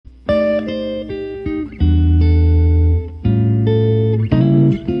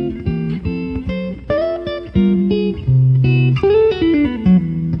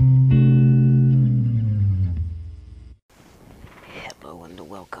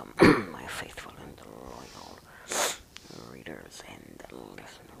welcome, my faithful and loyal readers and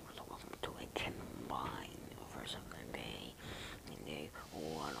listeners. Welcome to a combined verse of the day in the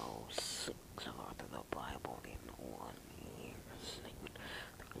 106 of Author of the Bible in 1 year segment.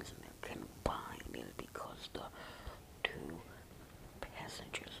 The reason they're combined is because the two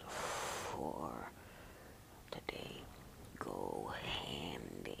passages for today go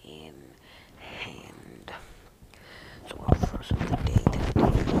hand in hand. So our verse of the day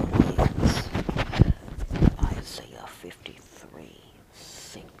today is Isaiah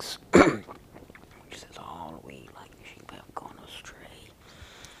 53:6, which says, "All we like sheep have gone astray.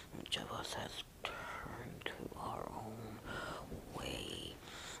 Each of us has turned to our own way,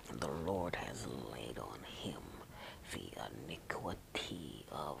 and the Lord has laid on him the iniquity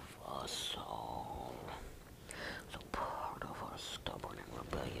of us all." So part of our stubborn and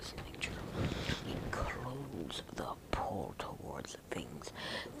rebellious nature includes the pull towards things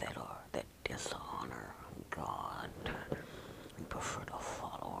that dishonor God. We prefer to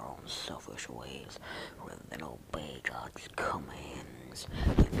follow our own selfish ways rather than obey God's commands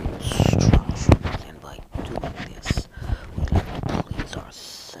and instructions. And by doing this, we live to please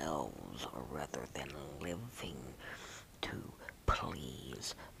ourselves rather than living to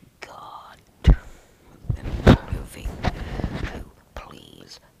please God. Living to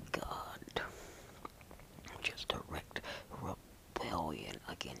please God. Just direct rebellion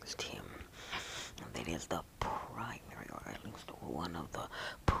against Him. And that is the primary, or at least one of the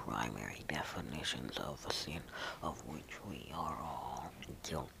primary definitions of the sin of which we are all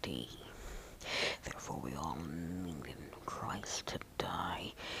guilty. Therefore, we all need Christ to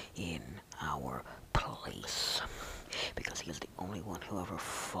die in our place, because He is the only one who ever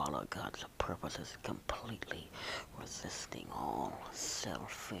followed God's purposes completely, resisting all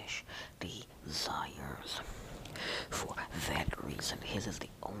selfish desires. For that reason, His is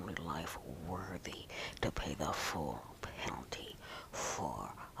the only life worthy to pay the full penalty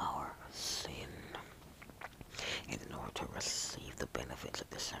for our sin. And in order to receive the benefits of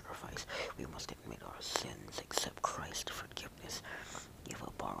this sacrifice, we must admit our sins, accept Christ's forgiveness, give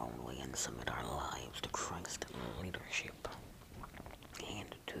up our own way, and submit our lives to Christ's leadership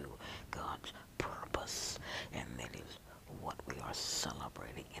and to God's purpose. And that is what we are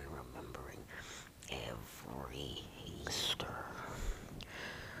celebrating and remembering every Easter.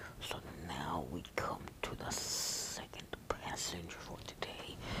 So now we come to the second passage for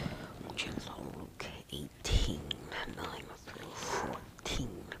today, which is Luke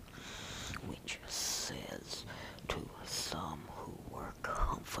 18:9-14, which says, "To some who were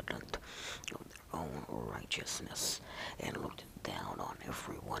confident of their own righteousness and looked down on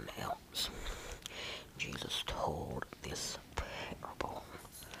everyone else, Jesus told this parable.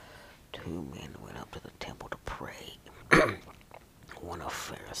 Two men went up to the temple to pray, one a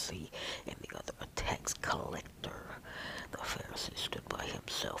Pharisee and the other a tax collector. The Pharisee stood by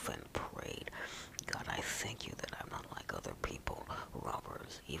himself and prayed, 'God, I thank you that I'm not like other people,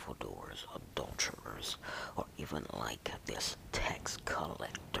 robbers, evildoers, adulterers, or even like this tax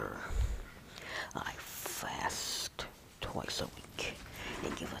collector. I fast twice a week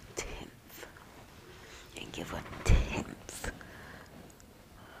and give a tenth,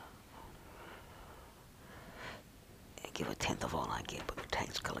 give a tenth of all I get.' But the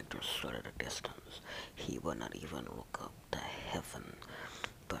tax collector stood at a distance. He would not even look up to heaven,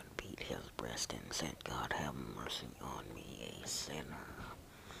 but beat his breast and said, 'God, have mercy on me, a sinner.'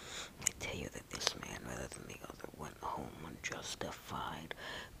 I tell you that this man, rather than the other, went home justified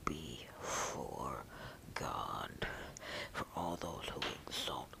before God. For all those who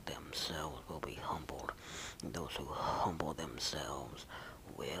exalt themselves will be humbled, and those who humble themselves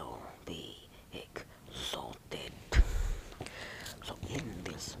will be exalted." So in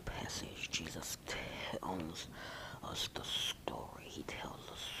this passage, Jesus tells us the story. He tells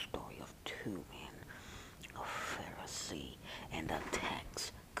the story of two men, a Pharisee and a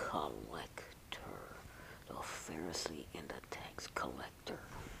tax collector. So a Pharisee and a tax collector.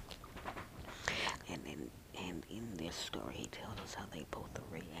 And in this story, he tells us how they both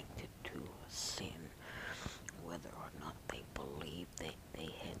reacted to sin, whether or not they believed that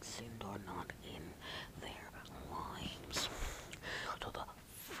they had sinned or not in their lives. So the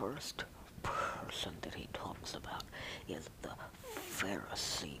first person that he talks about is the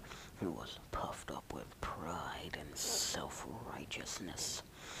Pharisee, who was puffed up with pride and self-righteousness.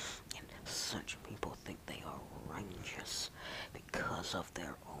 And such people think they are righteous because of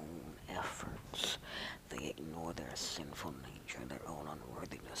their own efforts. They ignore their sinful nature, their own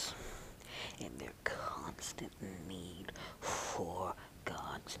unworthiness, and their constant need for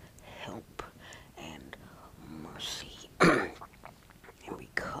God's help and mercy. And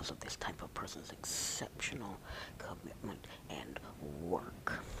because because of this type of person's exceptional commitment and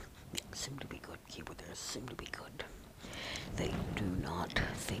work. Seem to be good. Keyword there, seem to be good. They do not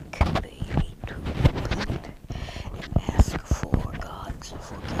think they need to repent and ask for God's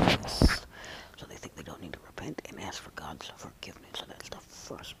forgiveness. So they think they don't need to repent and ask for God's forgiveness. So that's the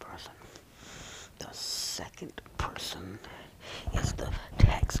first person. The second person is the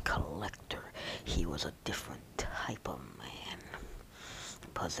tax collector. He was a different type of man,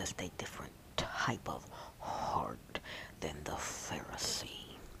 possessed a different type of heart than the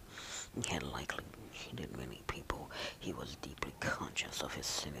Pharisee. He had likely cheated many people. He was deeply conscious of his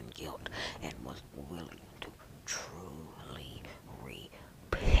sin and guilt and was willing to truly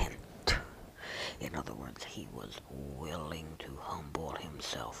repent. In other words, he was willing to humble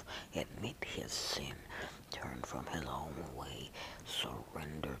himself, admit his sin, turn from his own way,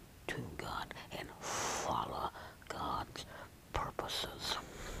 surrender to God, and follow God's purposes.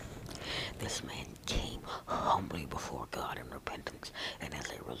 This man came humbly before God in repentance, and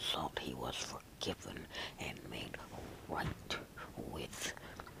as a result, he was forgiven and made right with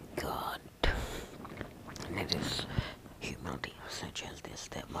God. And it is humility such as this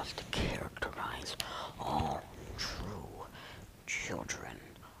that must characterize all true children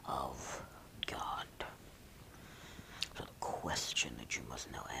of God. So the question that you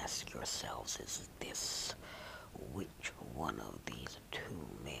must now ask yourselves is this: which one of these two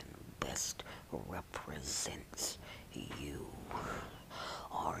men best represents you?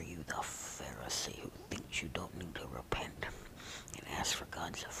 Are you the Pharisee who thinks you don't need to repent and ask for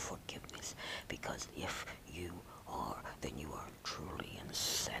God's forgiveness? Because if you are, then you are truly and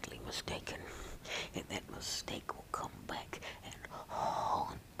sadly mistaken. And that mistake will come back and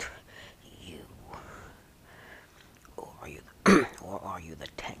haunt you. Or are you the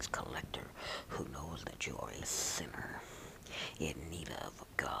tax collector who knows that you are a sinner in need of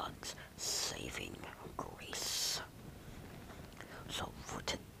God's saving grace? So for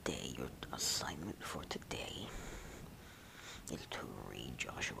today, your assignment for today is to read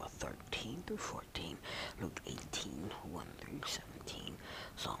Joshua 13 through 14, Luke 18, 1 through 17,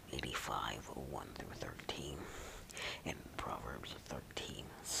 Psalm 85, 1 through 13, and Proverbs 13,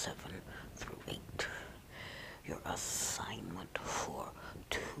 7 through 8. Your assignment for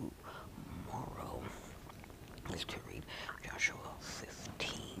tomorrow is to read Joshua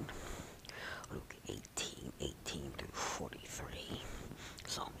 15, Luke 18, 18 through 43,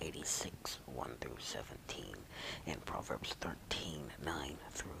 Psalm 86, 1 through 17, and Proverbs 13, 9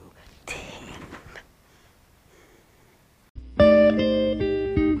 through 10.